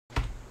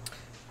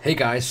Hey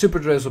guys,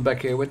 Superdreuzel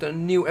back here with a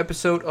new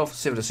episode of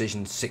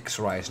Civilization 6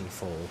 Rise and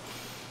Fall.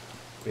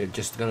 We're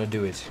just gonna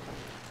do it.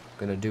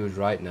 Gonna do it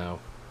right now.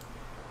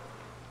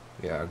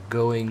 We are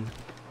going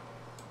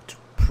to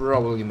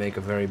probably make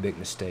a very big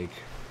mistake.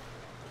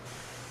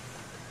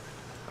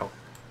 Oh,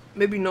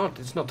 maybe not,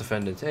 it's not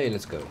defended. Hey,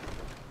 let's go.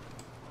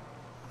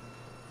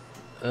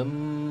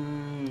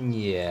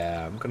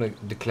 Yeah, I'm gonna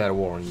declare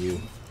war on you.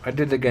 I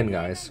did it again,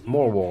 guys.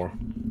 More war.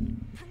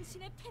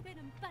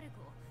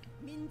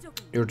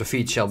 Your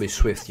defeat shall be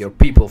swift, your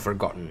people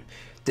forgotten.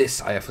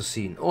 This I have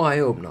foreseen. Oh, I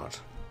hope not.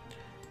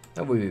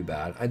 That would be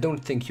bad. I don't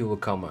think you will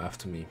come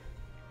after me.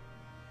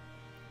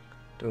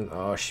 Don't.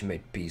 Oh, she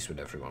made peace with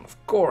everyone. Of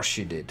course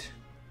she did.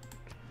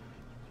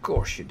 Of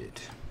course she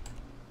did.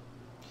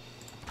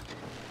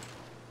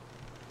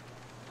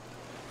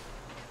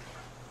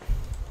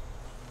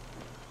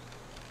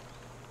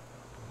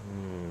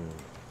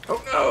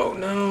 Oh no,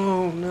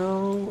 no,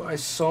 no. I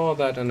saw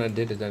that and I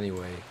did it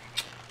anyway.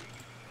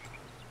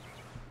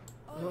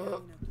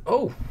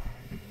 Oh.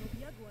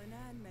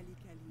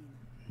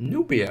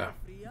 Nubia.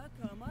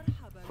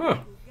 Huh.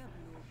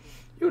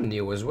 You're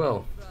new as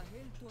well.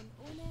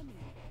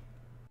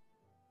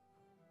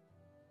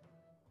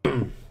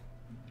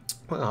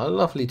 Well,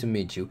 lovely to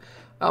meet you.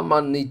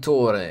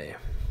 Amanitore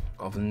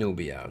of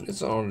Nubia.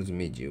 It's an honor to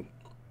meet you.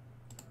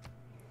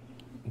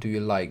 Do you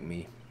like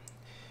me?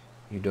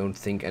 You don't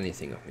think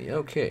anything of me.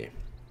 Okay.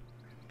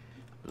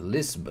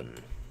 Lisbon.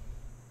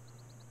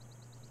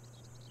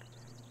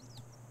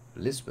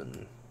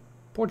 Lisbon.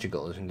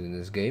 Portugal isn't in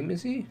this game,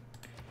 is he?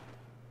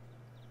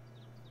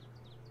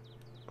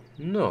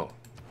 No.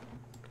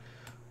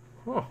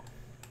 Huh.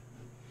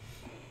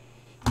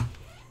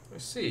 I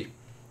see.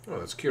 Oh,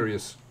 that's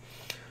curious.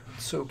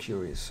 So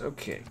curious.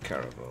 Okay,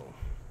 Caravel.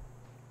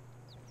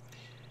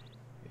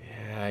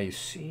 Yeah, you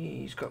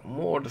see, he's got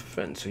more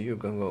defense, so you're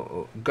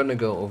gonna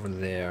go over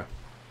there.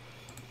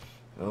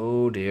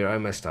 Oh dear, I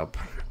messed up.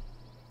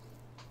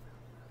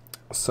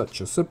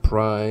 Such a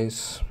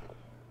surprise.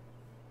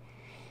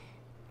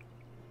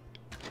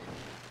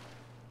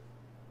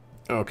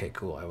 Okay,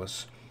 cool. I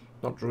was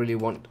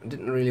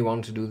didn't really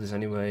want to do this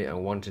anyway. I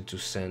wanted to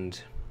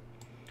send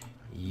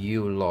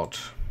you lot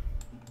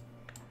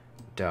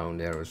down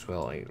there as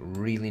well. I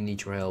really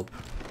need your help.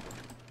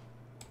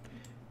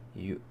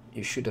 You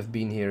should have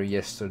been here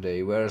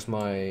yesterday. Where's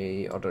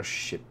my other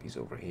ship? He's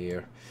over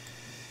here.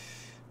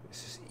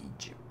 This is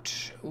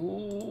Egypt.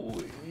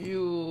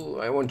 Ooh,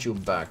 I want you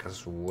back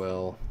as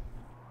well.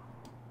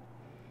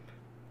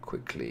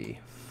 Quickly.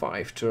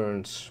 5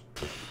 turns.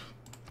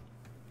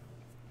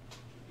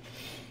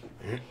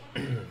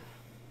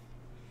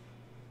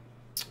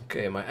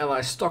 Okay, my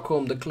ally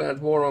Stockholm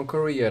declared war on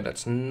Korea.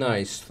 That's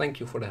nice. Thank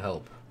you for the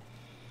help.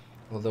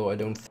 Although I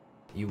don't think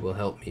you will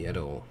help me at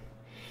all.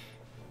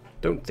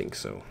 Don't think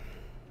so.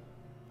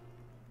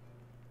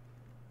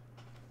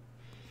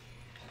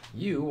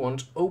 You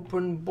want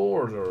open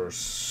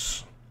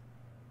borders.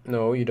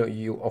 No, you don't.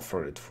 You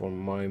offer it for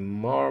my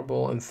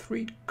marble and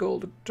 3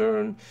 gold a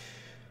turn.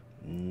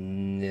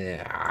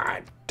 Nah,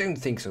 I don't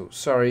think so.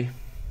 Sorry.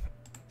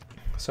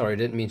 Sorry,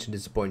 didn't mean to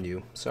disappoint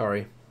you.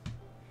 Sorry.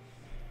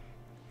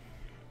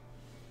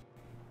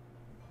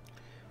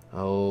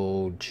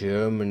 Oh,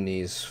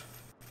 Germany's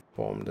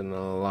formed an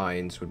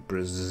alliance with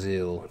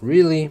Brazil.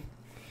 Really?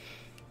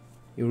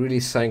 You really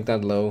sank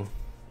that low?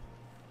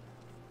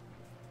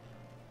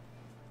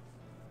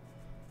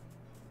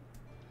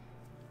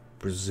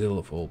 Brazil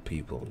of all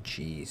people,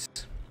 jeez.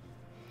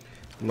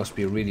 You must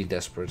be really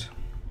desperate.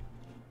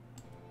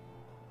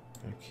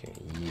 Okay,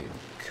 you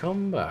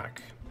come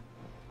back.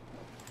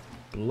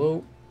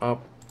 Blow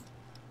up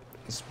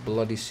this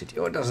bloody city.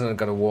 Oh, it doesn't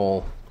got a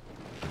wall.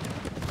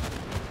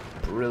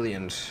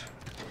 Brilliant.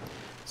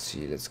 Let's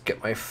see, let's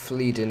get my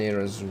fleet in here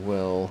as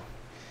well.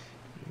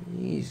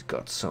 He's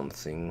got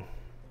something.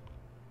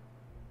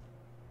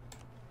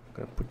 I'm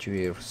gonna put you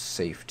here for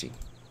safety.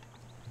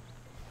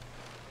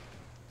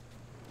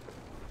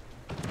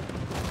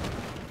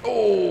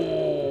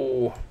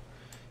 Oh!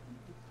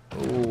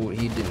 Oh,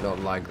 he did not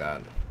like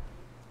that.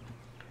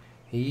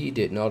 He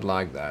did not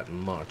like that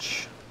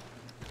much.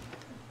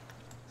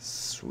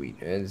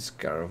 Sweet, it's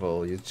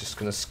Caravel. You're just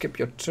gonna skip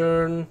your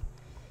turn.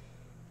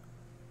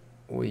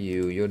 Or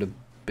you're the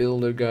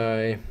builder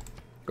guy.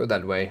 Go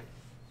that way.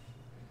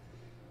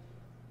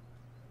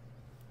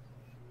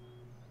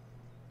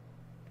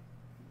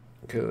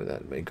 Go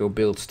that way. Go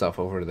build stuff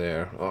over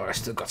there. Oh, I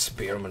still got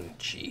spearmen.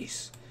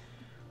 Jeez.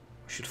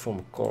 I should form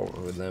a corps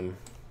with them.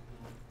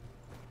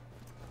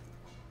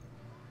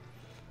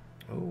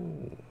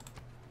 Oh.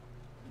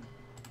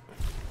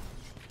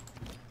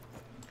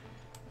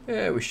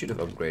 Yeah, we should have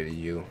upgraded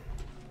you.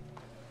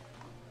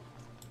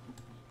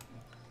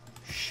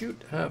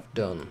 Should have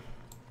done.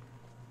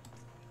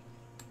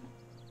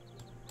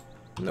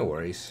 No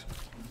worries.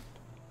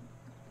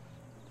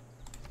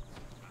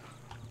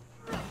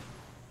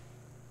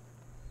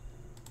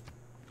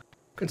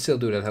 Can still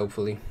do that,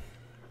 hopefully.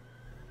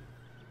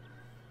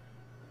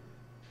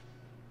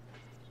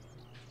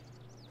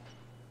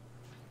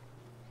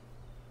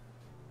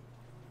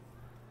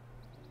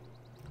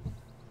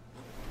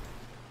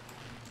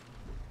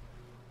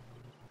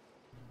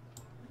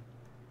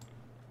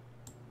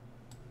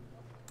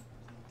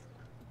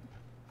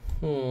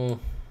 So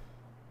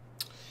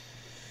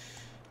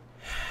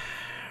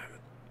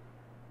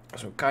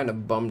kind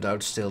of bummed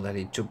out still that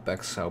he took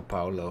back Sao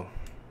Paulo.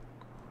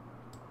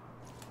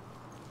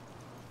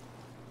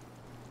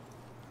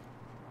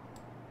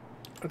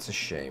 That's a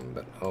shame,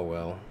 but oh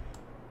well.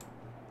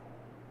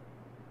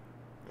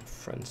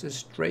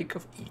 Francis Drake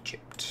of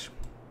Egypt.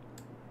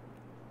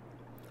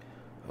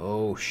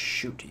 Oh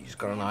shoot, he's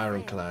got an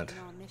ironclad.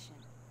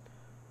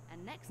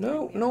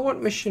 No, no,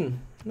 what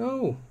mission?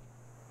 No.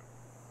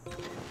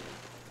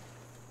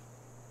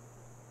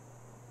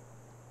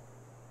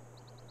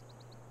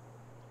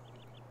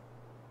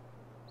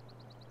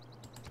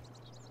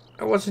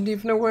 I wasn't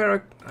even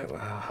aware.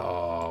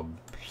 Oh,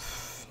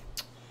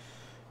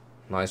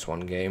 nice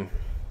one, game.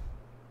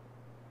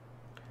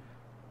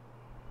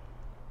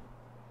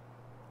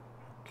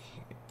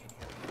 Okay.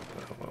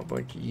 How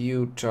about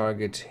you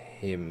target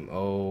him?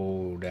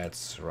 Oh,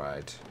 that's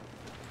right.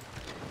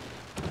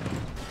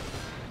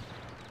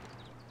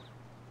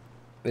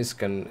 This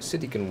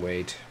city can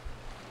wait.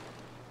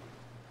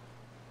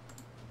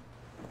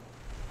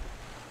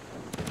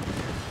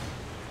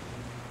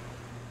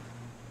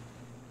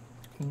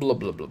 Blah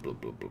blah blah blah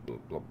blah blah blah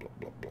blah blah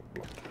blah blah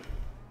blah.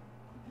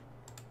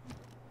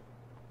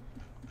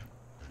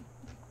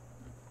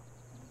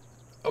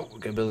 Oh, we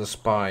can build a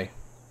spy.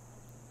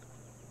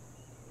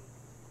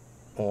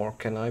 Or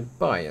can I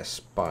buy a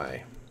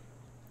spy?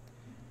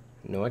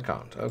 No, I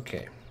can't.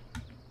 Okay.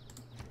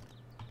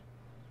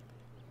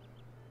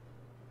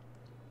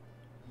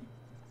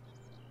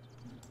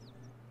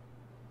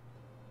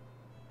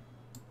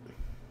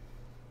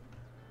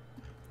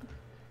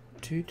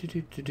 I'm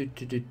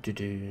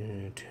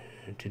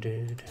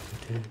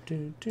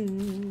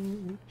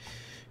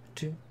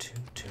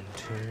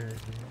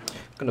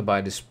gonna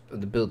buy this,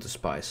 build the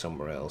spy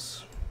somewhere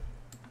else.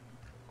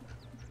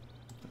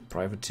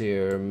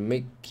 Privateer,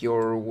 make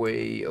your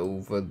way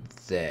over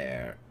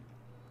there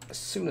as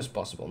soon as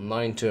possible.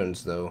 9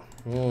 turns though.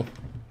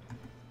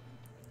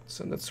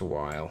 So that's a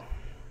while.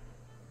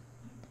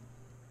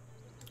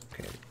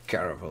 Okay,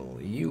 Caravel,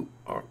 you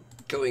are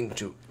going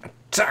to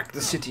attack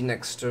the city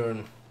next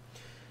turn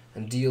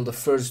and deal the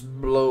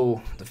first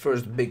blow, the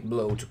first big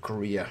blow to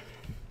Korea,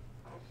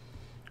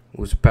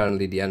 who's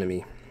apparently the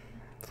enemy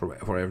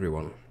for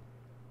everyone.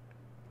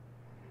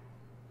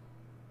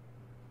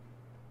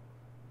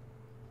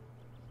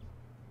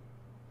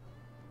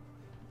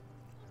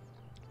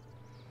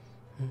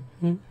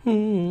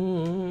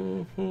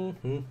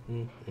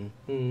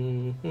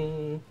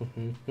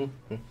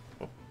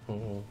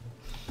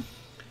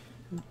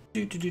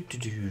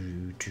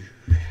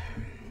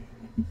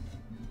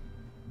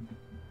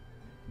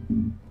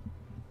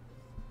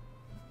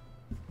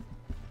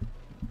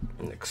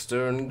 Next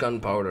turn,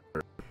 gunpowder.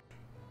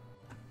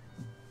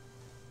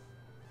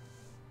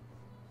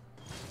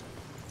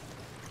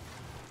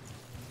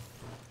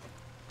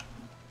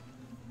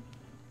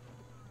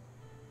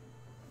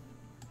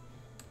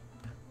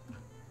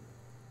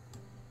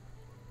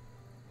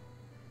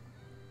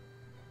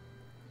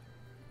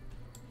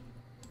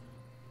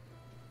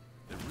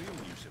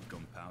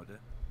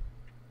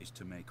 Is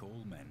to make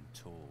all men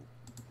tall.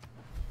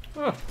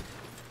 Oh,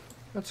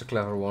 that's a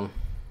clever one.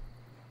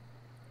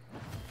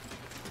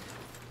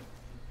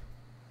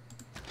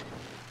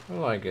 I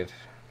like it.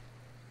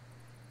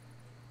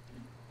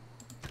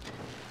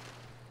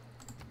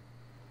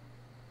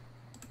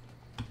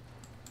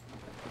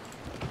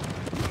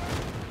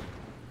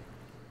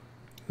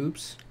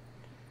 Oops.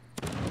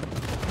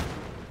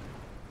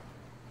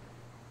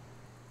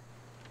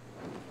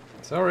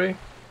 Sorry.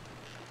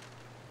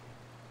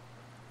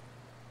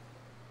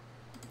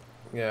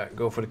 Yeah,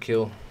 go for the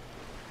kill.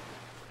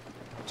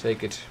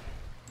 Take it.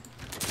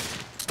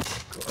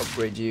 Go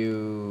upgrade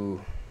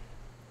you.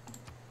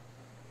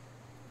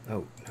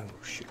 Oh, no,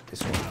 shoot.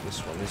 This one,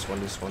 this one, this one,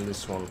 this one,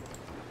 this one.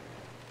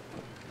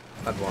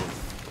 That one.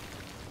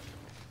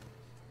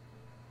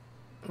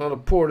 Not a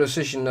poor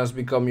decision has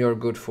become your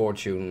good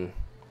fortune.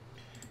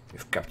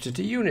 You've captured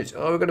the unit.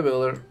 Oh, we got a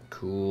builder.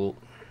 Cool.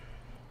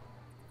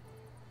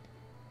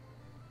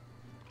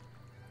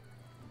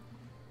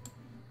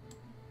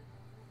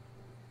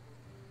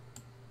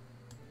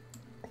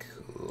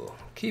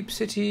 Keep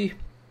city.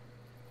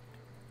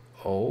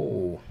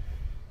 Oh.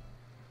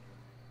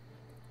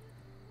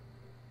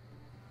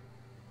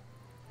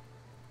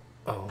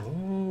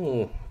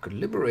 Oh, could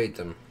liberate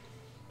them.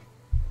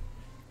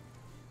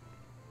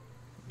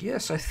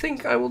 Yes, I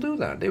think I will do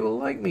that. They will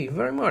like me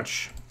very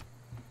much.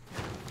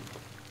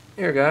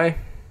 Here, guy.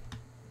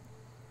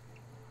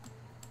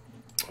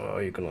 Oh,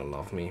 you're gonna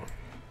love me.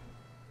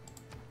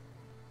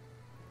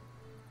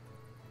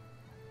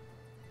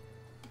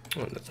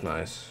 Oh, that's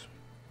nice.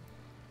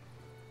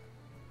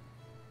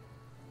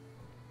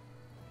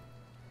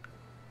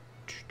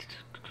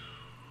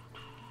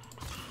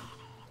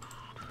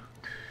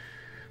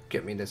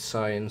 Get me that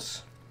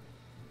science.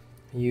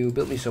 You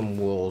build me some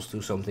walls,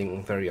 do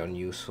something very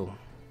unuseful.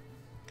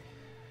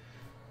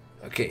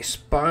 Okay,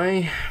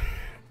 spy.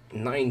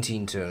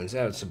 19 turns,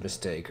 that's a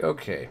mistake.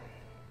 Okay.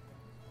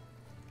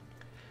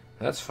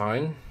 That's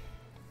fine.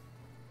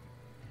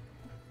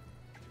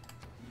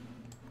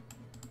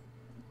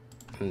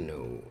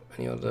 No.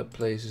 Any other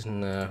places?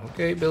 Nah.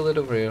 Okay, build it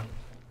over here.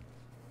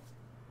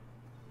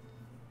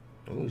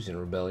 Who's in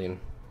rebellion?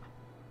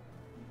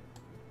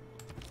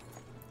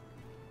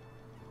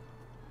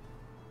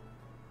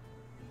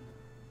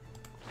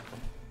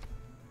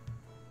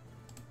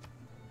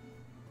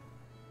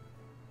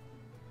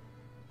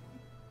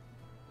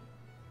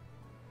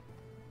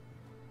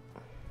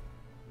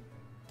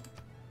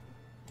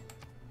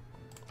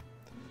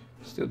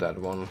 Let's do that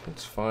one.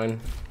 That's fine.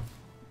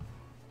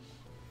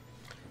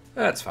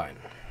 That's fine.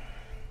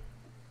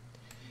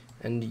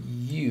 And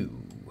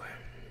you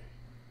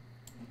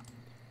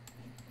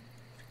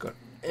got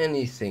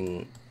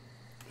anything?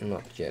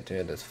 Not yet.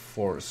 Yeah, that's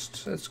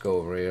forest. Let's go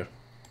over here.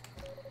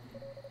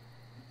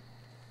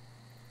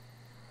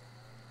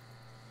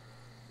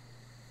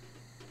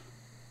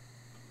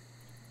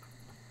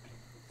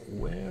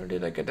 Where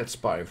did I get that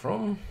spy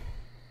from?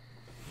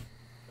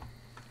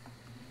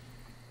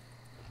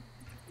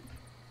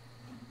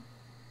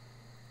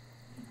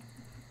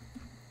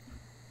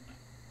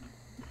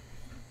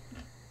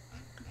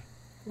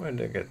 Where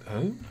did I get?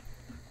 Huh?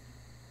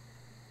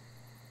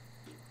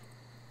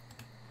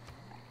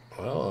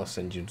 Well, I'll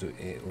send you to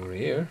over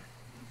here.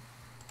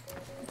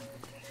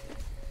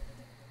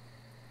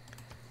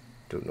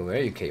 Don't know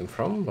where you came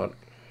from, but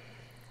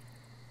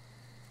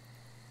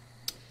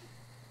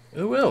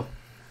oh well.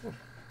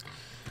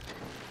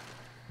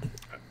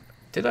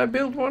 Did I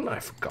build one? I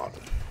forgot.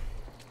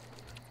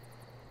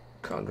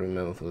 Can't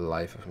remember for the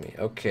life of me.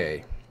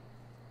 Okay.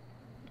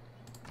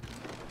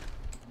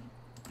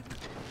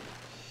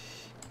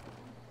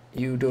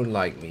 You don't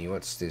like me.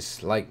 What's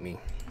this? Like me.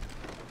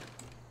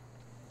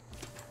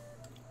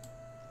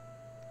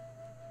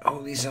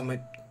 Oh, these are my...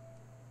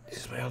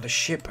 This is my other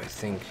ship, I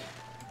think.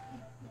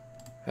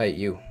 Hey,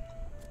 you.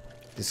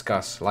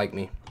 Discuss. Like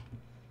me.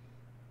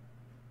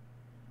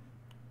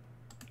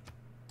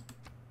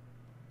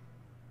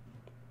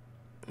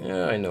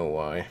 Yeah, I know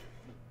why.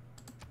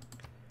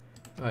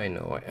 I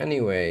know why.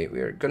 Anyway,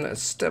 we're gonna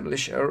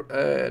establish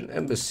an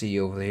embassy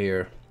over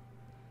here.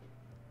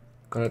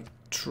 Gonna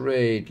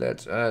trade.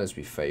 Let's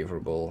be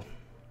favorable.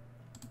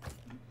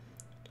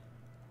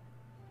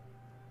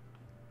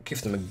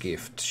 Give them a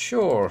gift.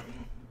 Sure.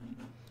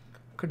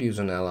 Could use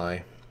an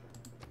ally.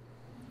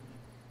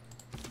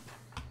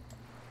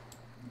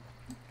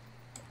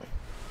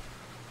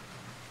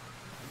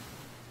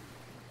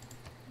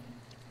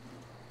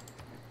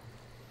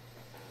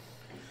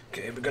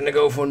 Okay, we're gonna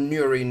go for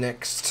Nuri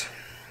next.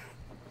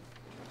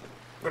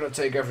 Gonna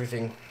take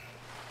everything.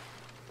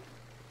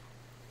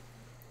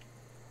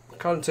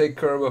 Can't take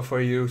Kerma for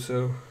you,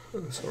 so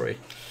sorry.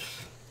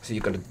 So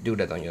you gotta do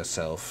that on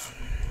yourself,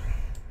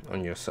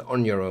 on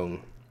your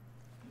own.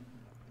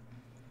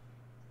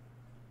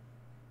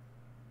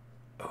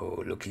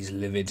 Oh, look, he's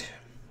livid.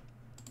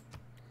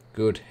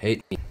 Good,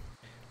 hate me.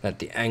 Let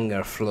the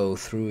anger flow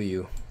through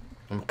you.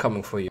 I'm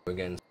coming for you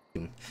again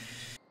soon.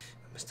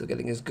 I'm still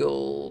getting his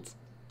gold.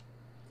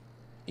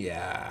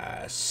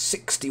 Yeah,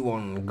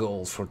 61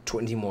 gold for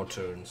 20 more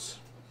turns.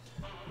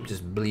 I'm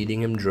just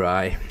bleeding him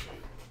dry.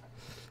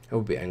 I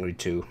would be angry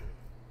too.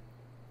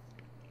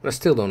 But I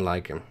still don't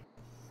like him.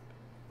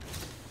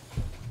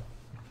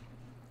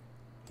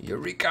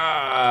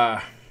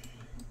 Eureka!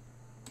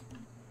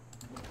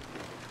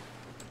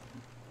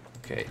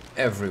 Okay,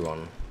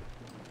 everyone.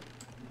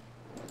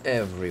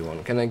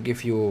 Everyone. Can I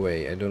give you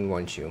away? I don't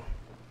want you.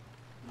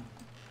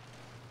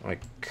 I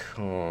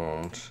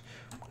can't.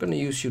 I'm gonna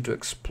use you to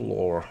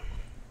explore.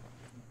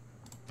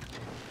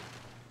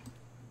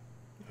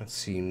 That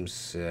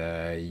seems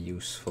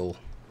useful.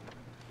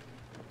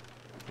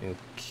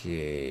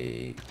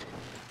 Okay.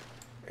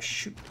 I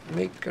should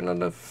make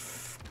another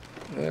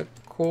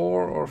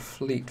core or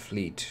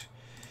fleet.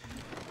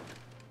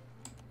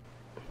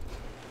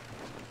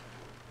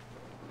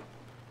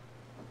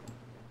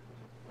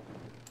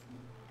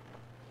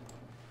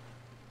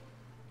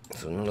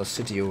 There's another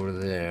city over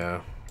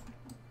there.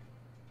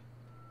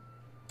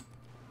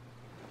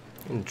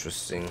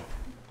 Interesting.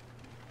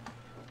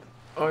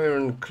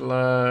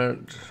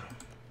 Ironclad.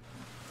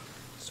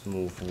 Let's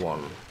move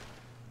one.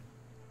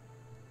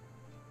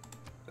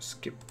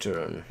 Skip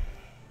turn.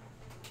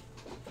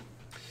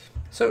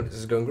 So this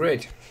is going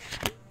great.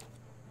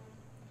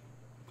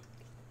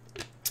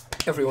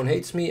 Everyone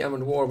hates me. I'm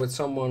at war with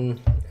someone,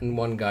 and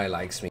one guy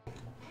likes me,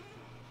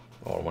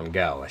 or one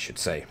gal, I should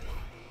say.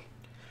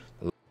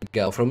 The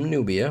gal from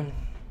Nubia.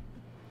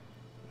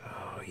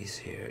 Oh, he's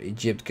here.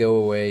 Egypt, go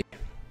away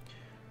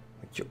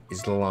with your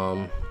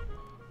Islam.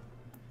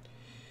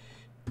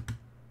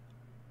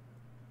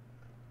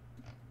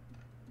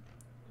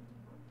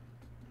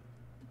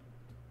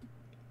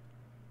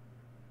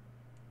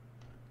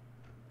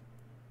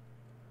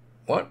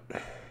 What?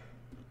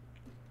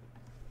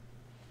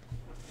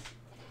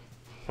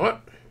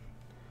 What?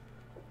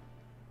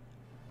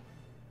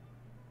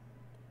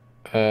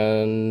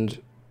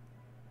 And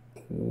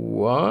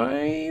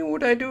why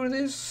would I do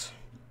this?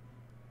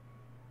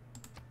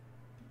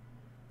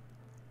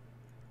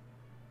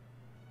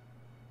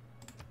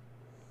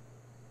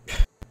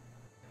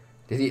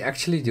 Did he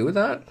actually do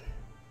that?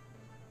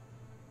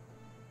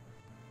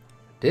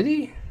 Did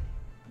he?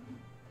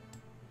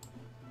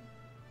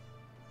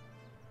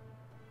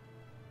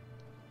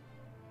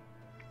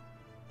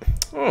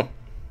 Oh.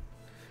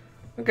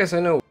 I guess I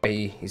know why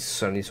he's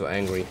suddenly so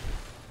angry.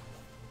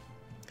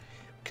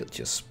 Killed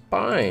your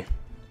spy.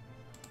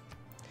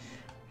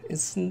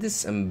 Isn't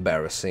this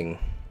embarrassing?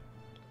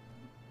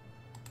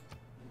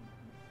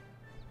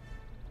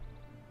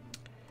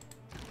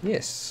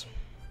 Yes.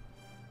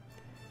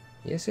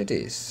 Yes, it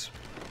is.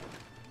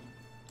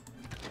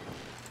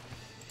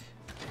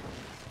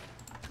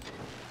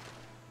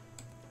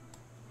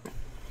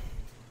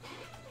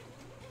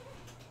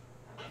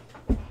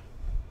 I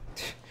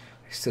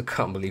still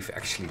can't believe I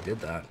actually did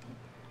that.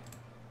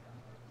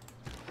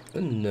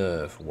 The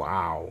nerve,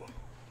 wow.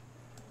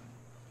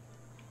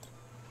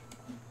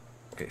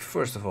 Okay,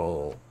 first of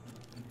all,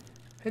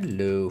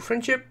 hello,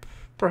 friendship,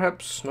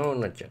 perhaps? No,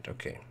 not yet,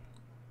 okay.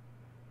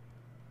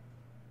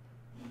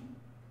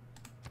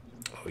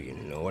 Oh, you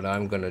know what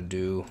I'm gonna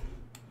do.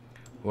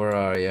 Where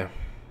are you?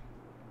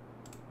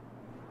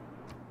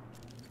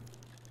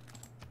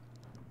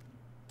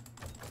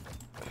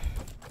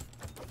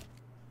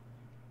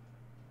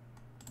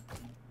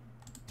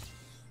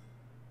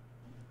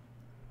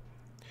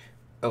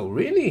 Oh,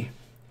 really?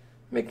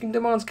 Making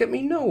demands get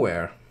me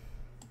nowhere.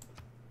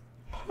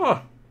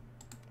 Huh.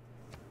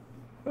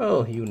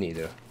 Well, you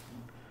neither.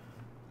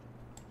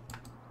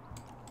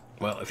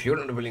 Well, if you're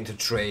not willing to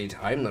trade,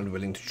 I'm not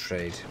willing to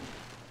trade.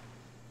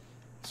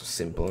 It's as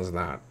simple as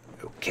that.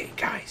 Okay,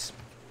 guys.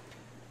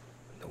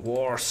 The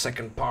war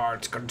second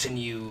part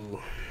continue.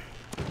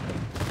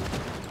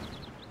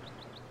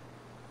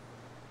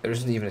 There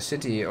isn't even a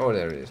city. Oh,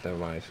 there it is. Never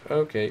mind.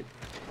 Okay.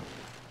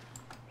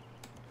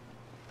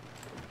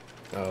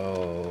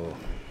 Oh.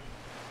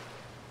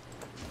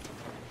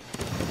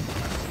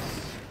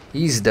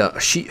 He's done.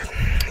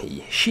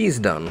 She's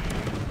done.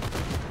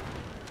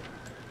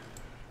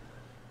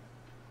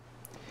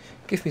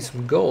 Give me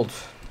some gold.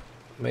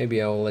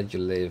 Maybe I'll let you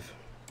live.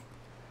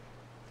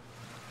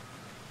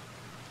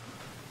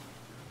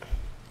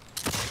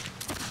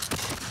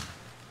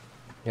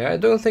 Yeah, I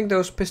don't think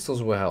those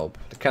pistols will help.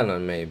 The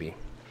cannon, maybe.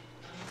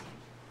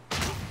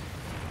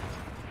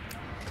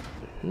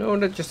 No,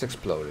 that just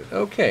exploded.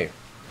 Okay.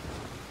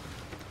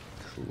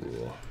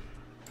 Cool.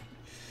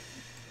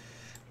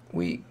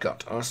 We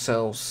got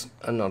ourselves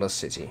another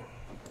city.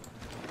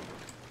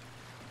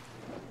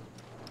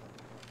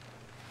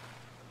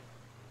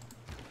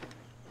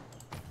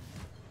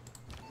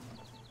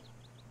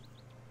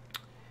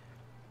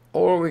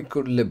 Or we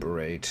could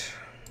liberate.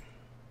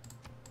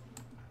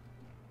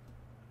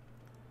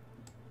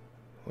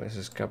 Where's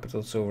his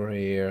capital? It's over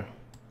here.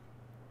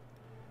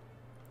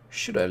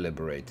 Should I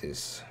liberate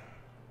this?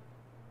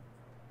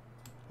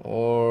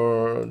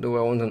 Or do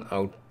I want an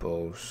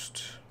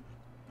outpost?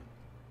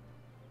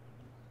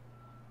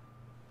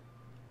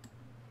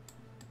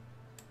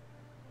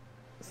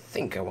 I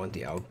think I want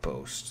the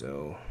outpost,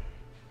 though.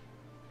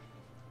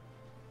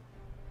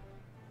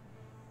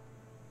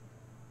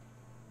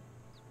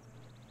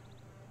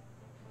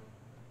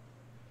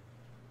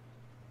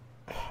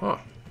 Huh.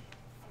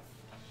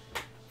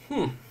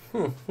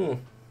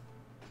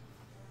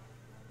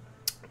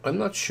 I'm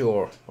not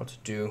sure what to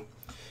do.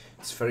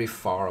 It's very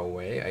far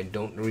away. I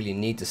don't really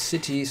need the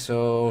city,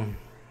 so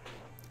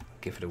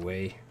give it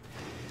away.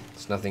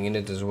 There's nothing in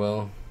it as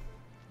well.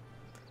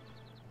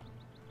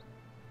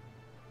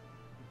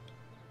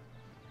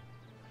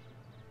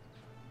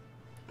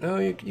 No,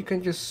 you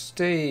can just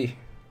stay. You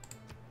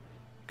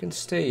can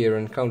stay here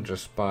and counter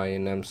spy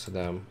in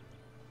Amsterdam.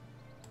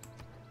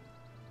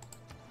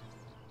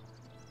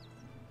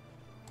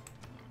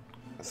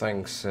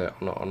 Thanks,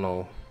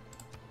 no.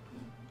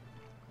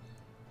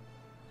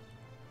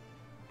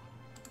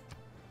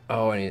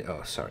 Oh,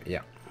 oh, sorry,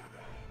 yeah.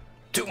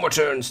 2 more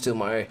turns till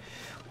my,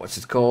 what's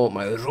it called?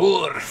 My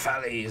Ruhr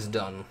Valley is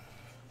done.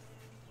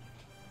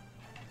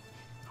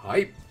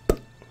 Hype.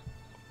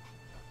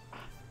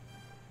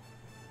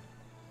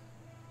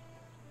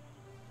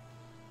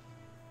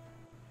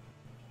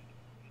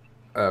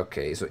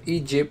 Okay, so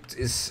Egypt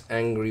is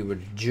angry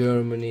with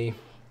Germany.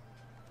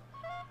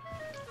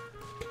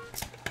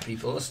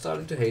 People are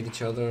starting to hate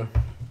each other.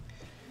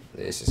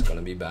 This is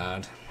gonna be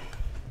bad.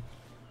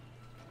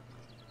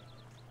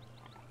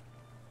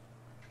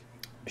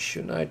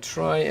 Should I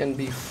try and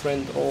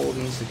befriend all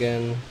these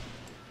again?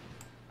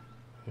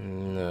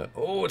 No.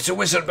 Oh, it's a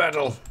wizard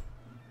battle!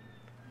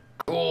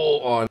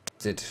 Cool! Oh, I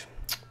missed it.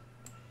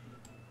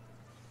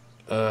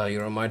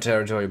 You're on my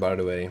territory, by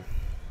the way.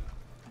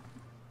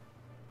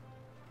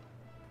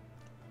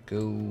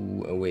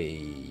 Go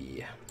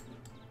away.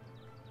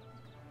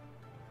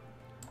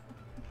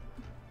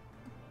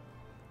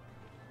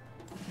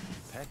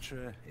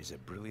 Petra is a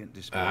brilliant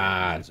display.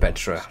 Ah,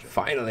 Petra,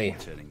 finally.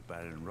 Turning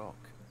barren rock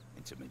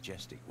into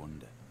majestic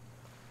wonder.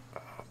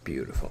 Oh,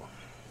 beautiful.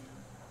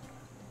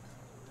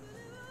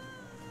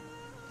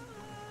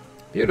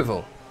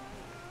 Beautiful.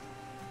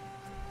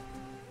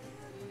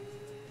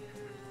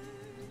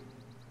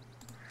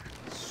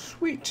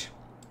 Sweet.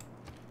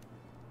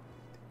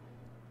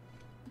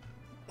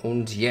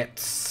 Und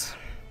jetzt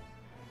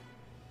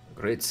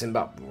Great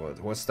Zimbabwe.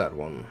 What's that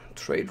one?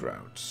 Trade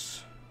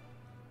routes.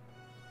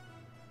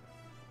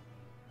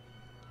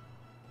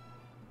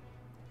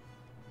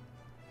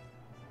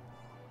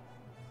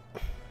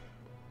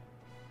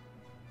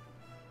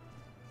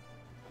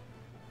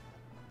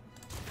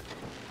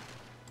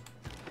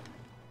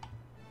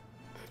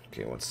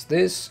 Okay, what's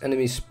this?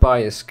 Enemy spy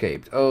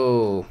escaped.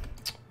 Oh,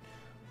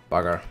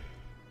 bugger.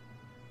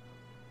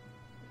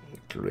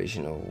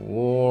 Declaration of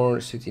war.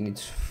 City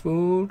needs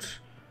food.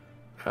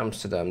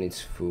 Amsterdam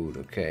needs food.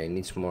 Okay,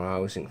 needs more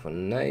housing for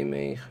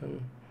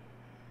Nijmegen.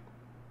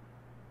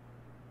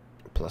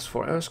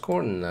 +4 air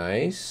score.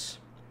 Nice.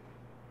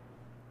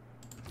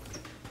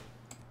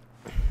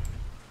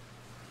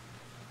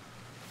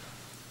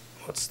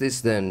 What's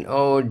this then?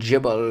 Oh,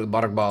 Jebel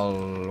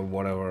Barbal,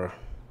 whatever.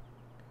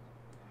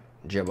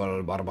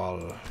 Jebel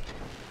Barbal.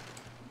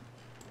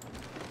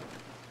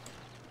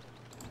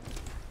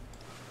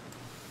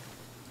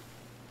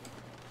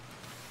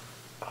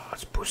 Oh,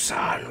 it's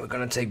Busan. We're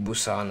gonna take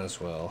Busan as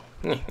well.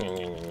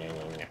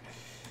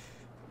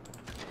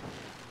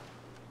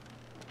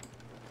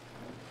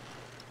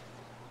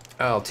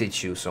 I'll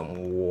teach you some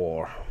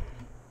war.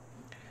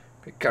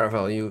 Okay,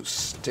 Caravel, you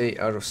stay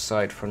out of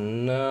sight for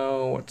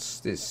now. What's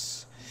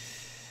this?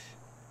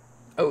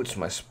 Oh, it's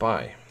my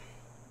spy.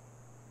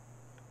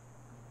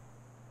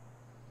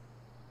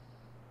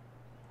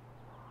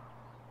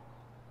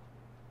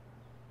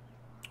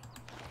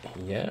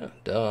 Yeah,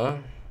 duh.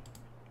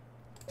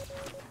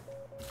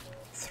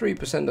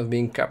 3% of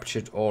being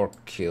captured or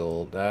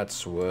killed.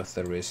 That's worth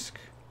the risk.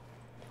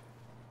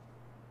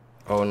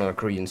 Oh, another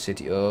Korean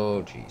city.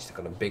 Oh, jeez, they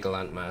got a big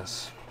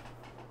landmass.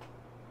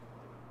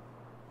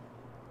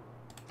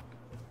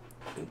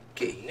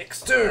 Okay,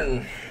 next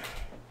turn.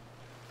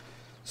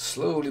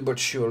 Slowly but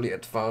surely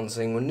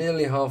advancing. We're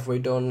nearly halfway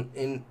done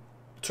in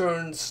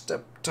turn,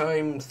 step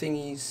time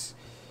thingies.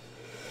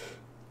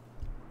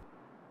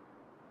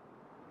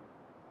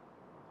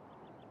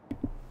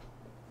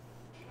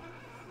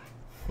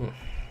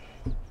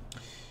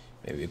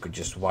 Maybe we could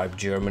just wipe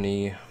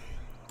Germany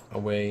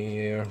away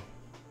here.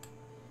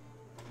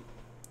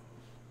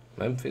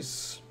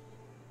 Memphis.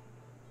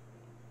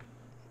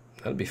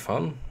 That'll be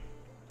fun.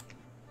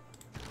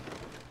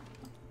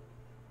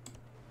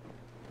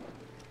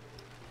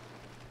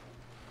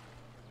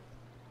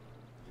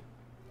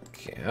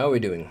 Okay, how are we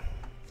doing?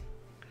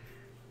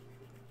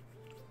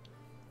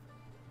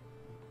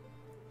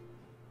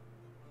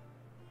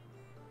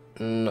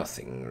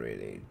 Nothing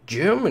really.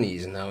 Germany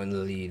is now in the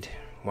lead.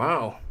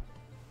 Wow.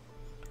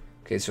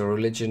 Okay, so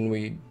religion,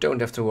 we don't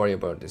have to worry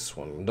about this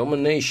one.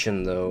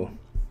 Domination, though.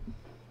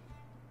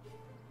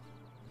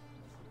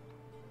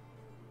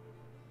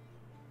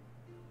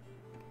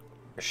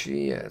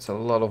 She has a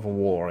lot of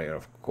warrior,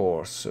 of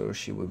course, so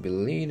she will be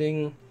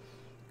leading.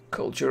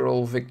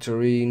 Cultural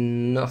victory,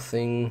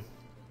 nothing.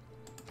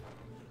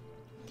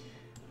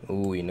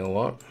 Ooh, you know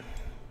what?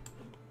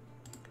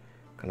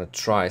 Gonna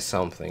try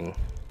something.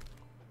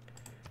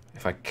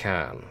 If I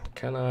can.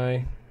 Can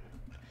I?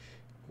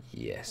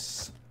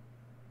 Yes.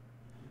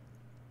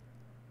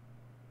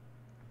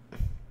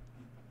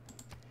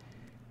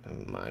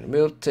 Never mind.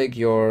 We'll take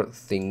your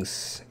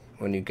things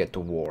when you get to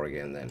war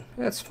again then.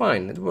 That's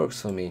fine. It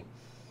works for me.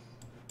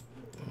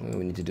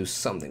 We need to do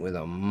something with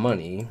our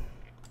money.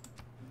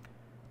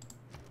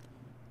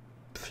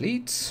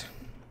 Fleets.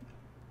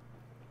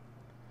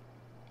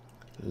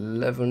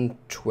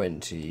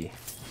 1120.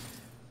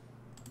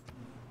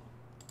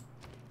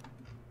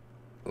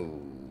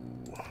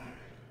 Ooh.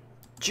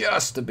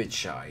 Just a bit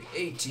shy.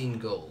 18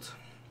 gold.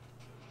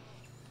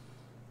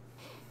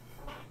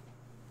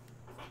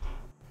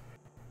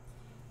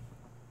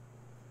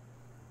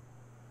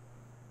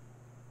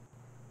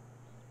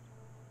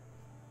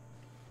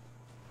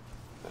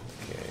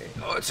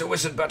 Oh, it's a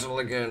wizard battle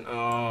again.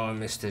 Oh, I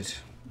missed it.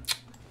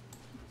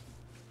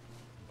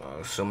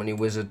 Oh, so many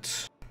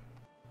wizards.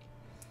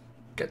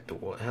 Get the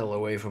hell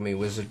away from me,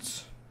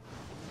 wizards.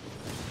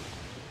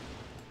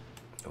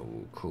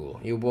 Oh, cool.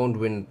 You won't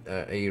win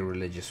a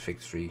religious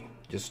victory.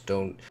 Just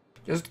don't.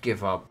 Just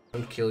give up.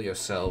 Don't kill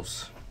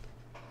yourselves.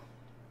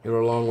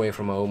 You're a long way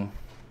from home.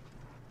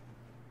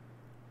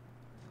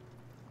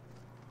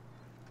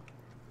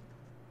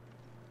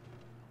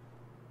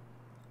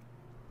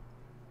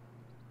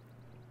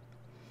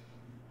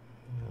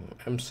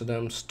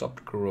 Amsterdam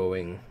stopped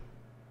growing.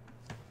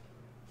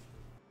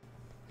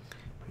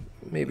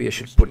 Maybe I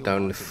should put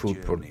down the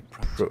food food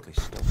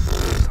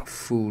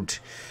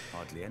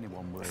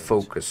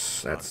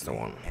focus. That's the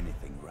one.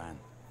 Anything ran.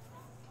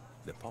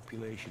 The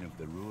population of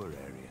the Ruhr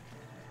area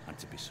had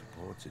to be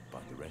supported by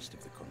the rest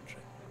of the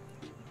country.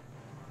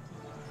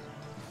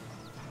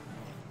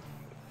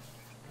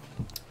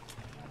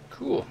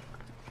 Cool.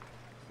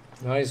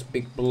 Nice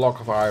big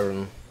block of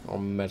iron or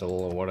metal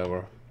or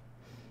whatever.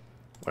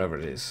 Whatever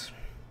it is.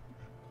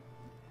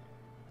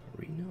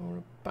 Arena or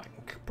a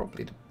bank?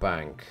 Probably the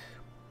bank.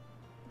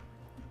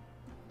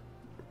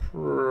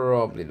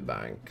 Probably the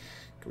bank.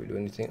 Can we do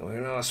anything? Oh,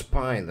 we're not a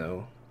spy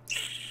though.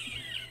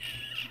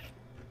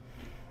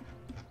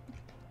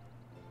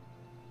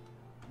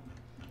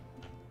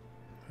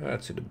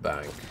 To the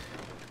bank.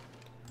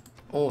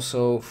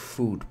 Also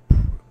food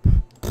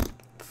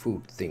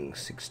thing,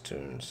 6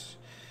 turns.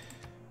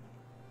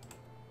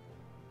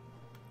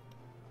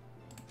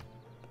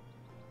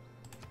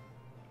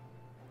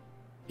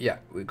 Yeah,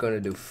 we're gonna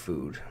do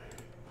food.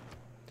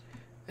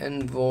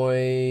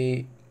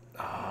 Envoy.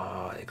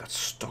 Ah, they got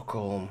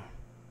Stockholm.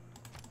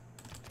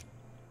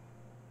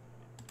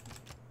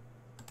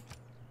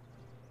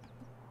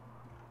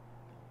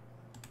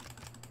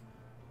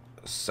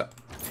 So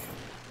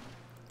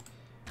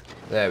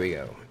there we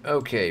go.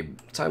 Okay,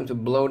 time to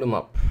blow them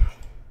up.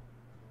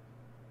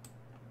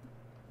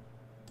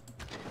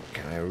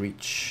 Can I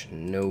reach?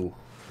 No.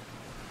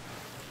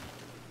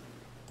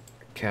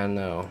 Can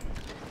now.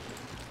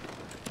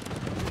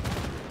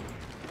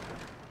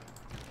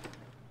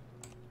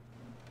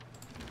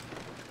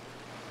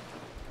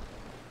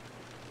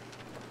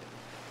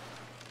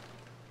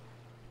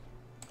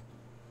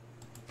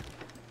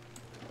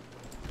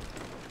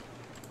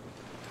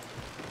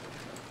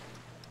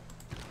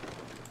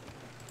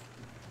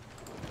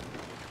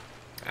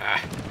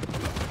 Ah.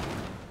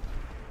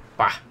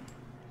 Bah.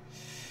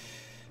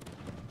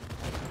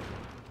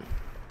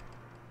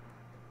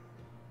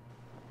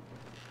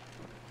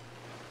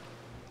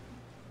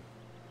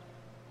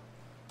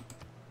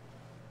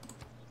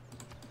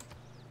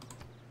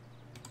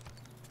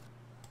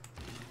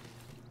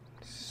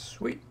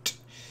 Sweet.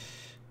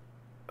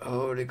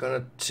 Oh, they're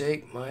gonna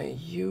take my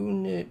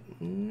unit.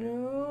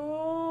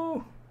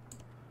 No.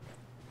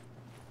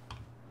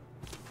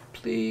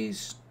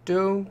 Please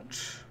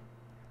don't.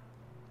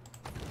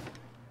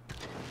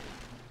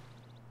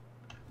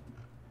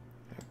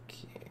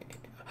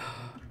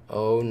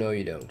 Oh, no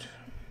you don't.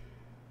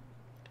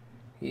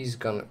 He's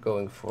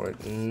going for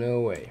it.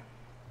 No way.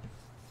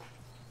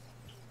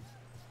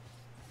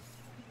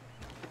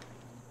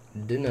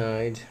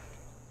 Denied.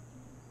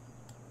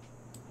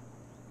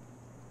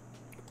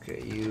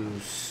 Okay, you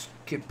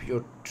skip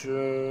your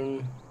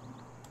turn.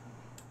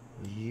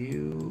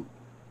 You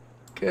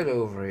get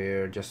over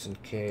here just in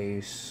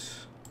case.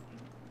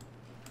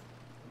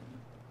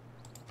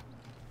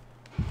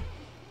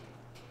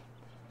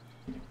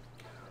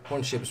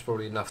 One ship is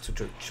probably enough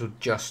to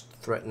just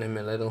threaten him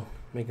a little,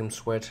 make him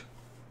sweat.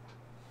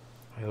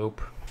 I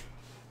hope.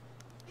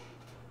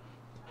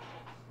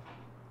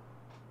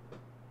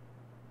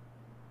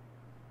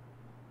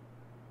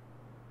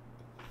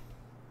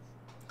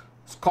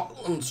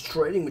 Scotland's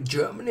trading with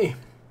Germany.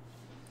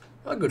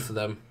 Oh, good for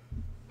them.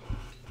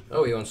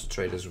 Oh, he wants to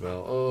trade as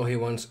well. Oh, he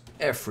wants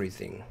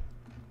everything.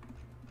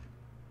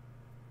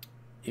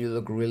 You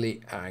look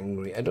really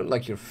angry. I don't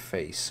like your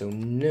face, so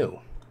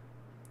no.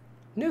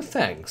 No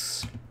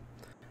thanks.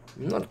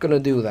 I'm not gonna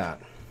do that.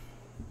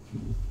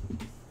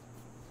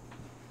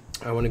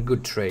 I want a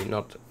good trade,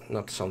 not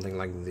something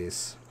like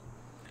this.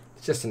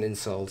 It's just an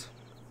insult.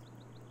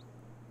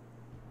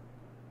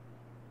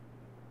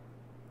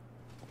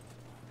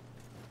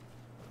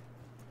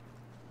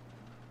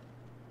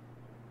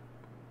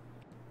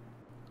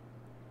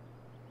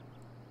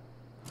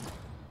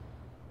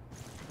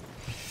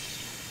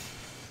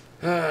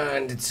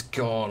 And it's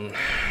gone.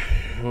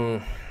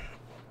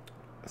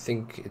 I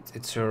think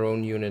it's her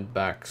own unit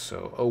back,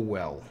 so oh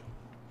well.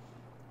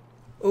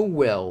 Oh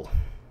well.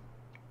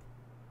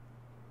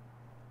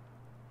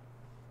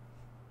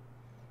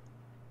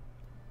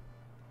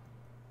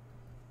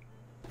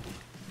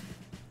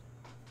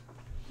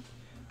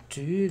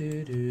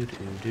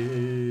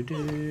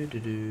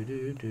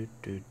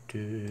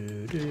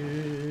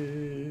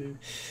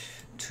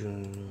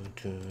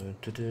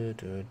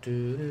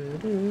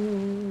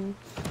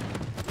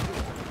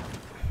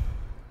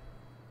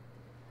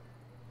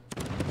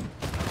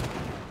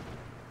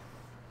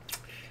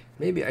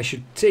 Maybe I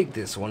should take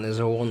this one. There's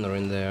a wonder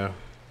in there.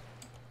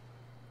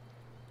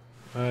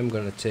 I'm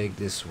gonna take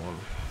this one.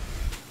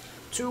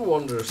 2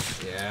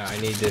 wonders. Yeah, I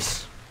need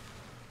this.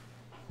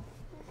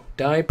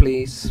 Die,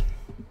 please.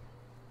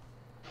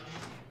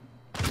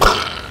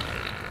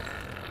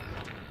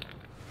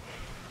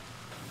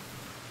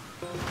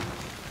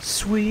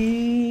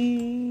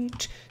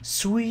 Sweet,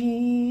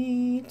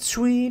 sweet,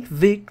 sweet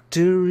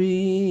victory,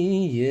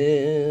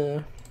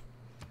 yeah.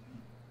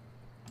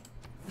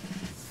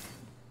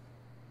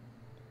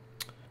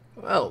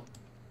 Well,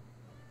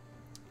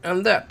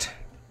 and that,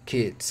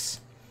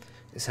 kids,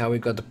 is how we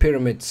got the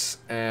pyramids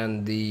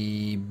and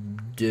the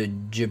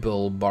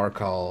Jibal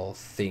Barkal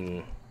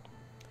thing.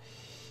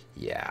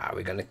 Yeah,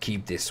 we're gonna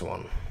keep this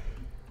one.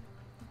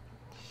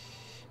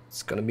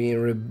 It's gonna be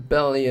in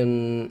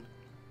rebellion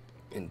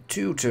in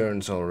 2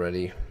 turns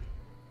already.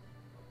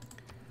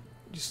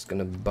 Just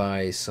gonna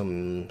buy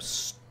some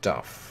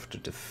stuff to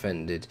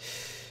defend it.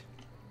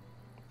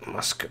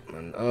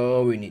 Musketman.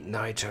 Oh, we need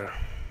niter.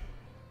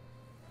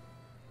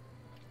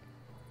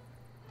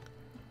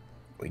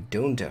 We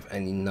don't have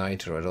any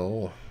niter at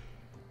all.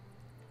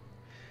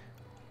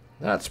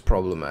 That's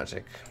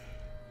problematic.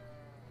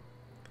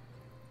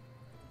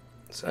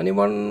 Does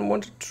anyone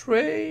want to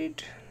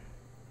trade?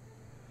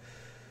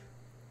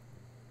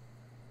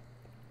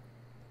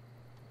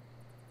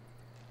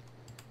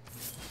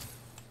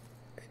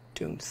 I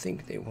don't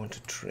think they want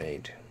to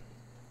trade.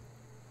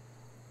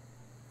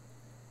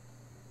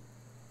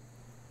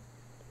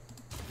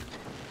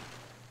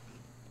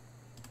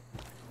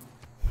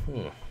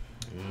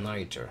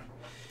 Niter.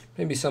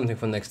 Maybe something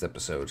for next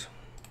episode.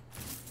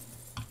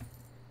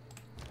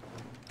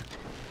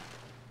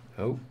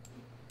 Oh.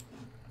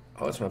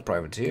 Oh, it's my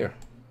privateer.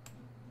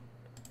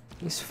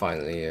 He's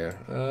finally here.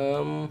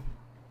 I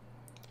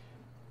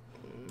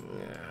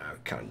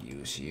can't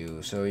use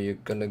you, so you're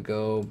gonna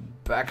go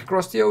back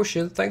across the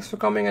ocean. Thanks for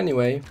coming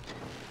anyway.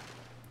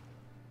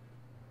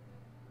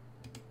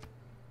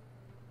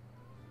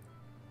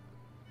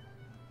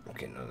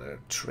 Okay, another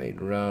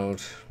trade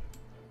route.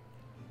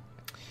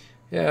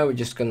 Yeah, we're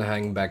just gonna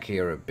hang back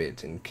here a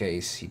bit in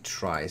case she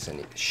tries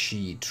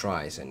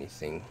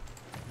anything.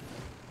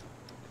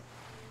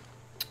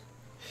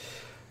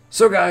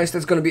 So guys,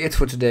 that's gonna be it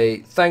for today.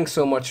 Thanks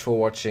so much for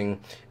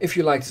watching. If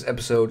you liked this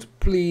episode,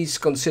 please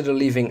consider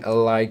leaving a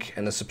like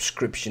and a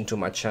subscription to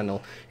my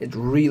channel. It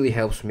really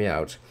helps me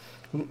out.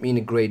 It would mean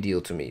a great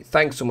deal to me.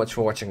 Thanks so much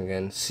for watching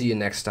again. See you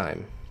next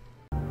time.